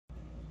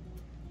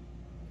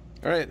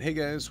Alright, hey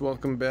guys,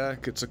 welcome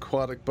back. It's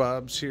Aquatic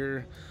Bob's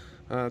here.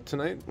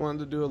 Tonight wanted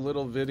to do a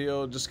little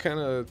video just kind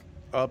of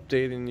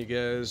updating you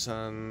guys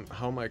on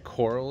how my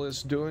coral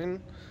is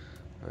doing.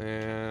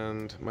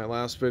 And my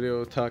last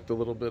video talked a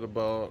little bit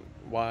about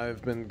why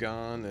I've been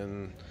gone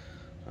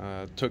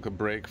and took a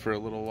break for a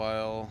little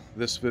while.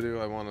 This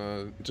video I want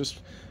to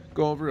just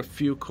go over a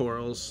few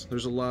corals.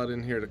 There's a lot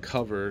in here to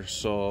cover,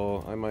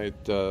 so I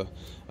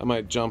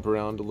might jump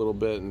around a little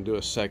bit and do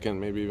a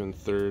second, maybe even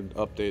third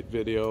update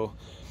video.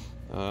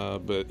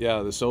 But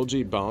yeah, this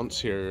OG bounce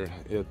here,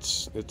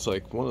 it's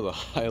like one of the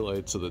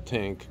highlights of the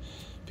tank.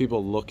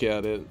 People look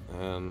at it,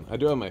 and I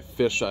do have my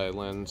fisheye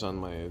lens on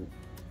my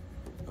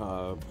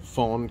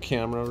phone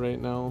camera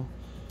right now,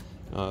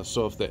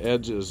 so if the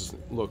edges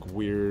look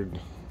weird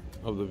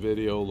of the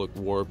video, look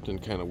warped and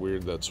kind of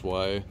weird, that's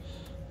why.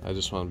 I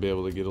just want to be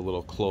able to get a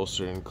little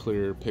closer and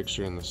clearer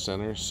picture in the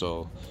center.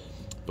 So,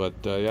 but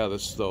yeah,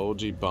 this is the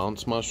OG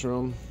bounce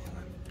mushroom.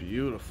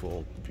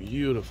 Beautiful,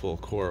 beautiful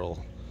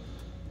coral.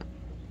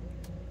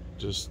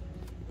 Just,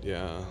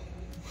 yeah,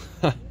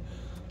 I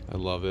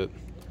love it.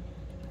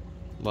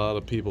 A lot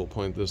of people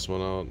point this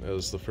one out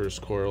as the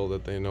first coral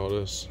that they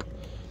notice.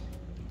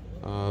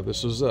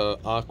 This is a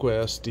Aqua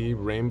SD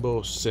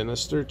Rainbow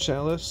Sinister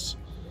Chalice.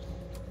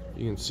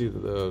 You can see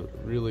the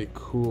really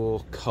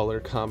cool color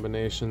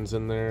combinations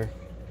in there.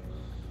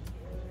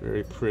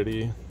 Very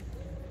pretty.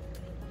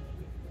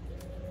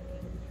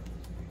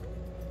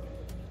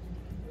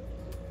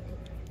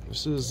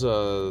 This is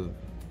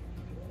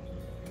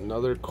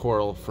another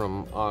coral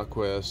from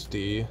Aqua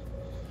SD.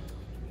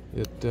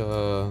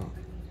 I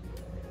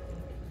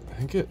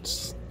think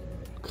it's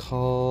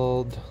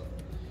called,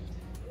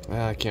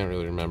 I can't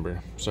really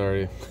remember,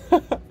 sorry.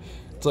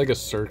 It's like a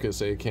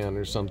circus acan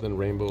or something,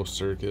 rainbow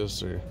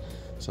circus or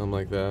something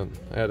like that.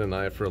 I had an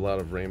eye for a lot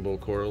of rainbow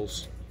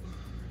corals.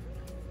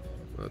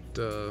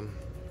 But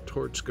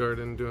Torch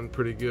Garden doing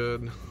pretty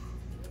good.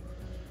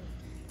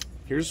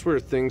 Here's where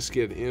things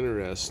get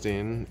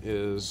interesting,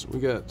 is we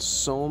got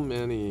so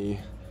many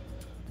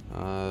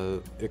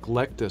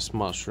eclectus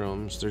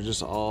mushrooms. They're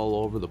just all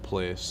over the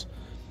place.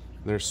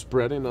 They're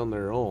spreading on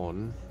their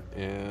own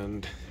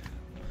and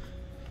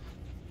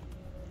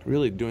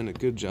really doing a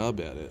good job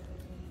at it.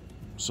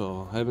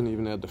 So I haven't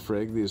even had to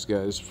frag these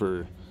guys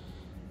for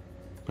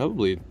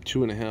probably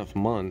 2.5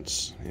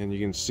 months, and you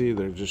can see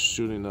they're just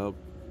shooting up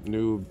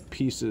new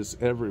pieces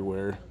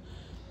everywhere.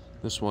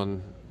 This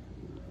one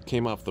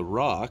came off the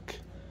rock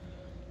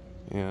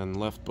and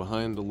left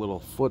behind a little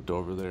foot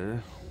over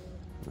there.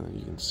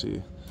 You can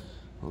see,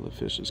 well, the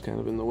fish is kind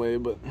of in the way,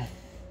 but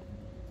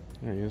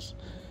there he is.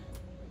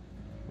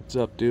 What's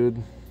up,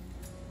 dude?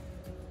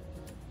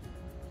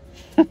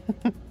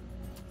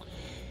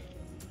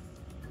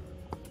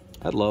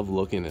 I love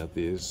looking at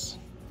these.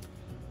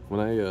 When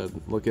I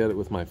look at it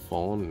with my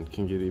phone and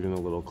can get even a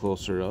little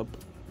closer up,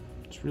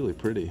 it's really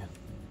pretty.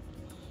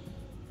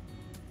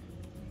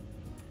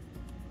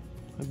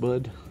 Hi,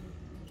 bud.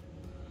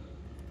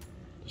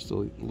 Just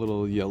a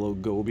little yellow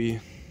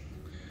goby.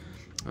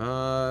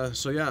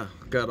 So yeah,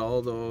 got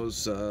all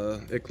those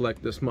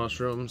eclectus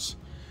mushrooms.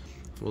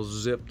 We'll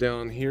zip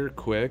down here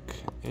quick,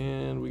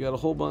 and we got a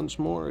whole bunch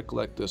more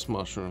eclectus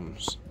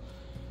mushrooms.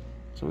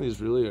 Some of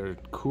these really are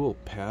cool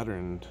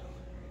patterned.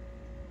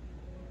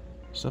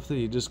 Stuff that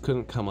you just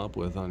couldn't come up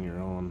with on your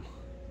own.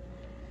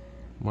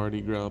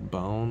 Mardi Gras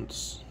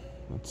bounce.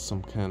 That's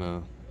some kind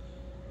of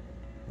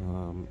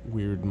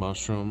weird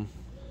mushroom.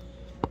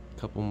 A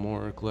couple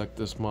more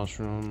eclectus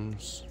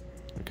mushrooms.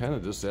 They're kind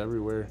of just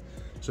everywhere.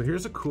 So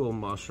here's a cool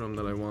mushroom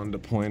that I wanted to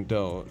point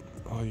out.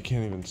 Oh, you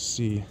can't even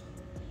see.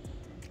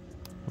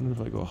 I wonder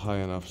if I go high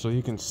enough. So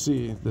you can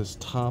see this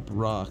top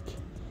rock.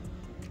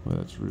 Well,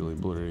 that's really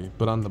blurry.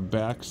 But on the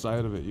back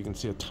side of it, you can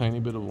see a tiny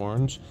bit of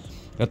orange.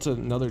 That's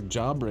another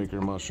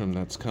jawbreaker mushroom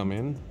that's come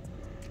in.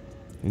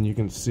 And you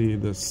can see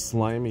this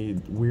slimy,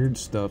 weird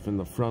stuff in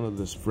the front of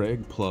this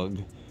frag plug.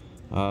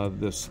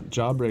 This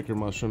jawbreaker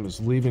mushroom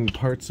is leaving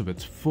parts of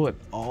its foot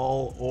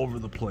all over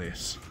the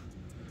place.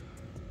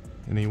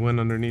 And he went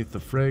underneath the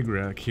frag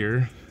rack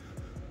here.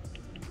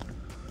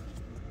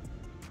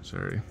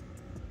 Sorry.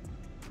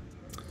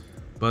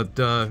 But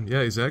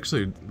yeah, he's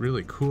actually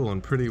really cool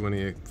and pretty when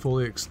he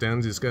fully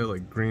extends. He's got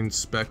like green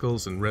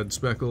speckles and red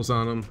speckles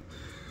on him.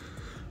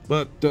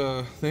 But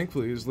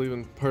thankfully he's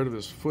leaving part of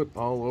his foot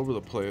all over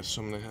the place.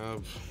 So I'm going to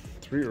have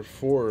 3 or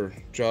 4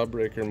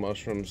 jawbreaker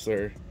mushrooms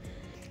there.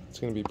 It's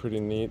going to be pretty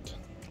neat.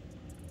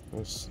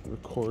 This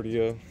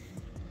Recordia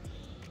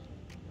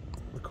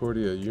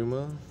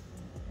Yuma.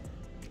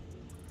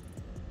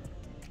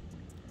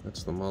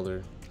 That's the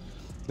mother.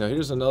 Now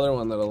here's another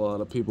one that a lot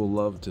of people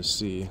love to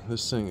see.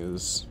 This thing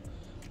has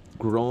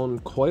grown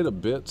quite a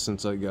bit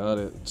since I got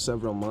it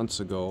several months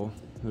ago.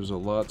 There's a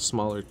lot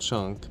smaller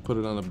chunk. Put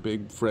it on a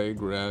big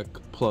frag rack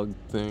plug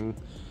thing,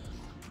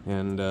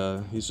 and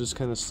he's just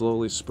kind of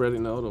slowly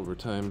spreading out over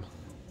time.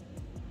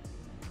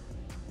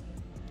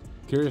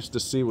 Curious to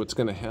see what's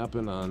going to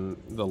happen on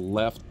the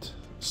left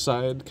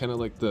side, kind of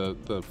like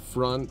the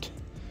front.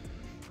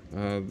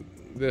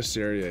 this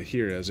area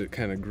here as it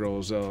kind of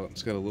grows out.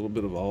 It's got a little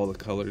bit of all the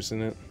colors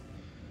in it.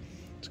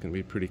 It's gonna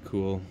be pretty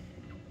cool.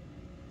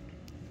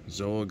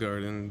 Zoa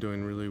garden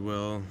doing really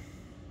well.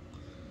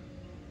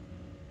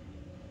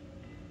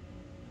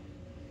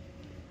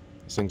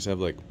 These things have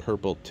like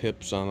purple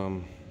tips on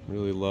them.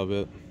 Really love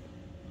it.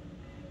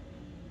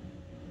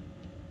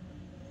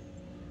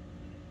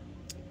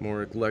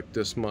 More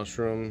eclectus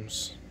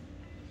mushrooms.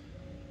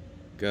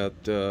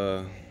 Got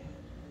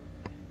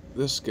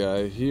this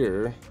guy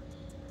here,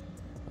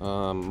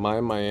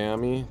 my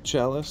Miami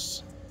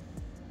chalice.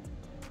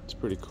 It's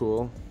pretty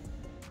cool.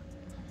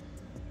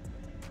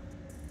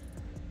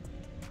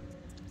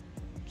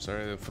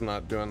 Sorry if I'm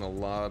not doing a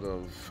lot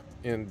of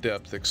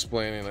in-depth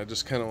explaining. I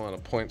just kind of want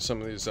to point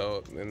some of these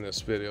out in this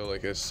video.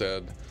 Like I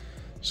said,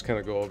 just kind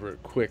of go over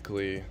it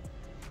quickly,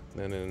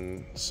 and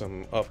in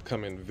some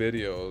upcoming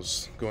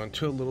videos go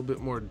into a little bit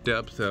more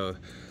depth of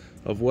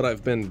what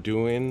I've been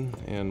doing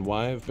and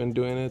why I've been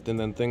doing it, and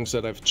then things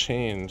that I've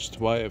changed,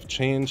 why I've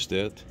changed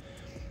it,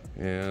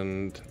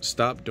 and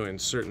stopped doing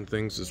certain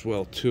things as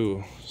well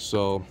too.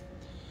 So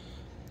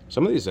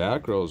some of these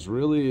acros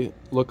really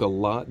look a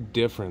lot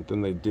different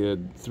than they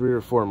did 3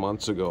 or 4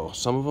 months ago.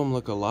 Some of them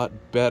look a lot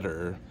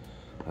better,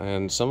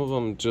 and some of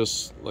them,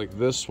 just like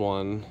this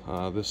one,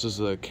 this is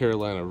a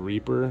Carolina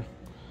Reaper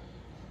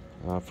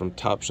from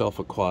Top Shelf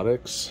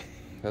Aquatics.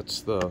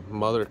 That's the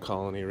mother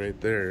colony right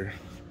there.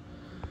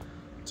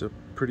 It's a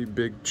pretty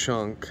big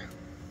chunk,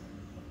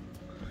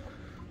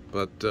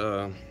 but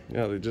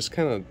yeah, they just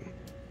kind of,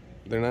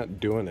 they're not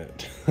doing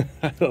it.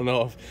 I don't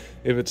know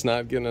if it's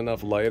not getting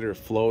enough light or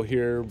flow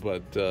here,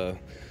 but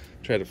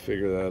try to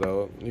figure that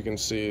out. You can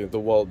see the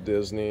Walt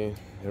Disney.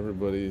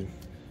 Everybody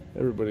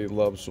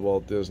loves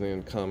Walt Disney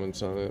and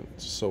comments on it.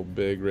 It's so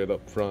big right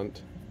up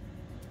front.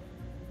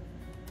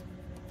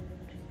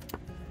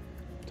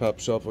 Top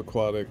Shelf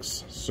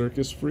Aquatics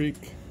Circus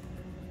Freak.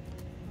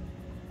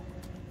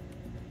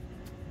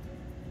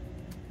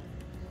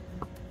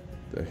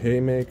 The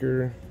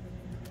Haymaker.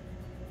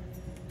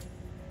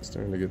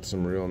 Starting to get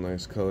some real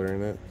nice color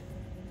in it.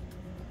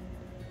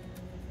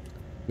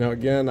 Now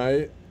again,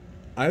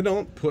 I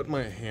don't put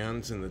my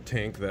hands in the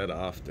tank that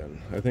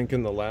often. I think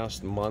in the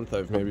last month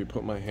I've maybe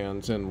put my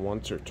hands in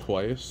once or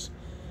twice,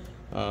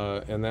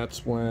 and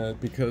that's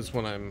because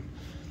when I'm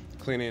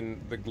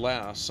cleaning the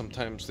glass,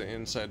 sometimes the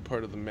inside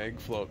part of the mag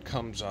float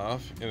comes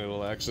off and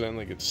it'll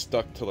accidentally get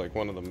stuck to like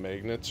one of the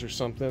magnets or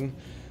something,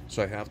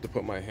 so I have to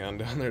put my hand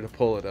down there to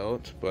pull it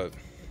out. But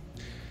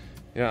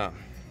yeah,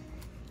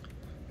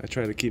 I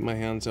try to keep my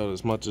hands out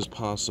as much as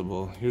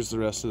possible. Here's the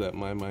rest of that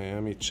My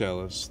Miami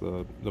chalice,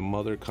 the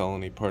mother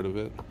colony part of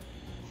it.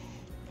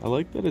 I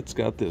like that it's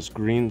got this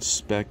green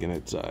speck in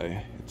its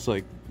eye. It's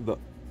like the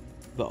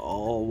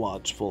all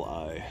watchful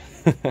eye.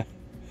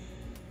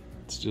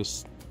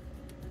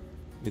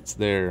 It's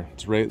there.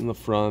 It's right in the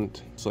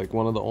front. It's like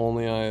one of the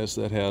only eyes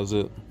that has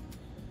it.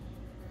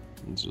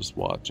 It's just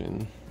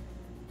watching.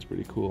 It's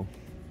pretty cool.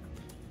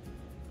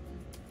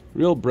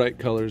 Real bright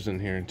colors in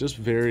here. Just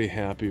very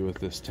happy with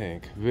this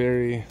tank.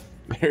 Very,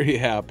 very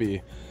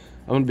happy.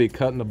 I'm going to be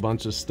cutting a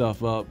bunch of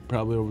stuff up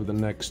probably over the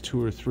next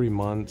 2 or 3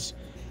 months.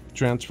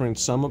 Transferring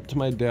some up to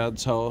my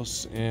dad's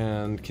house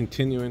and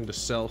continuing to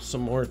sell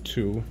some more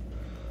too.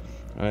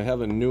 I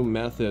have a new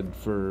method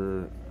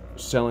for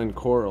selling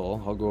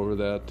coral. I'll go over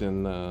that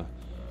in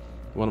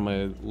one of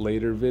my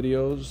later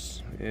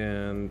videos,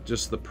 and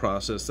just the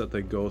process that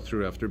they go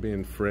through after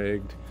being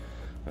fragged,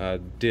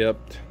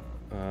 dipped,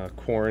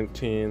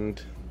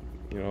 quarantined,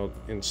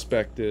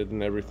 inspected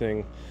and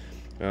everything,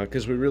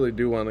 because we really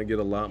do want to get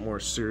a lot more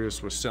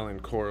serious with selling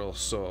coral.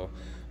 So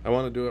I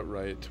want to do it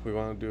right. We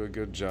want to do a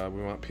good job.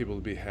 We want people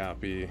to be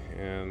happy,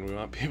 and we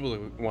want people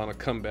to want to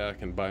come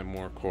back and buy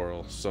more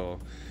coral. So,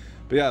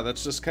 but yeah,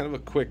 that's just kind of a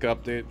quick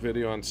update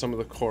video on some of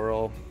the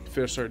coral.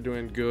 Fish are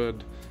doing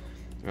good.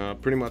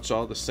 Pretty much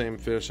all the same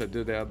fish. I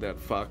did add that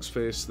fox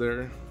face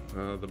there,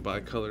 the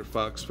bicolor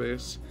fox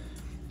face,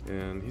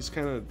 and he's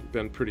kind of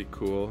been pretty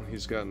cool.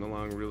 He's gotten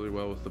along really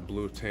well with the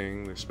blue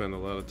tang. They spend a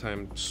lot of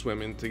time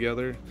swimming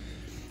together,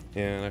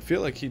 and I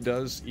feel like he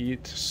does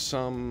eat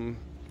some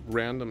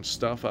random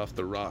stuff off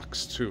the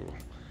rocks too.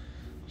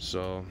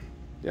 So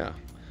yeah,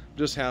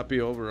 just happy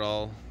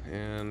overall,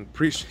 and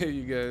appreciate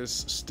you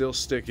guys still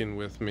sticking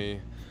with me,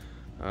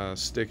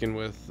 sticking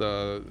with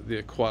the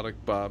Aquatic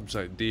Bob's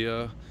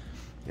idea.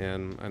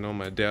 And I know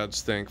my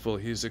dad's thankful.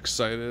 He's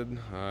excited.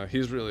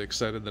 He's really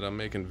excited that I'm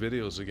making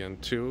videos again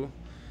too.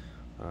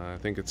 I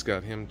think it's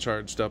got him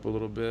charged up a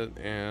little bit,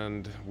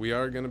 and we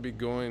are going to be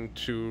going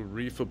to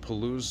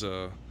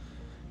Reefapalooza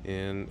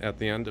at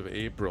the end of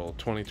April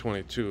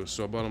 2022.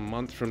 So about a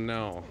month from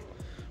now,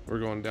 we're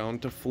going down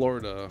to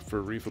Florida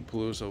for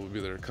Reefapalooza. We'll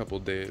be there a couple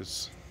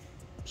days,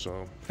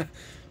 so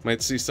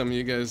might see some of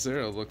you guys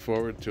there. I'll look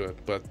forward to it.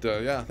 But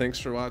yeah, thanks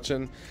for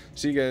watching.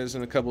 See you guys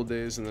in a couple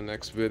days in the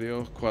next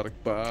video.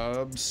 Aquatic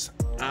Bobs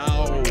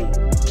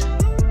out.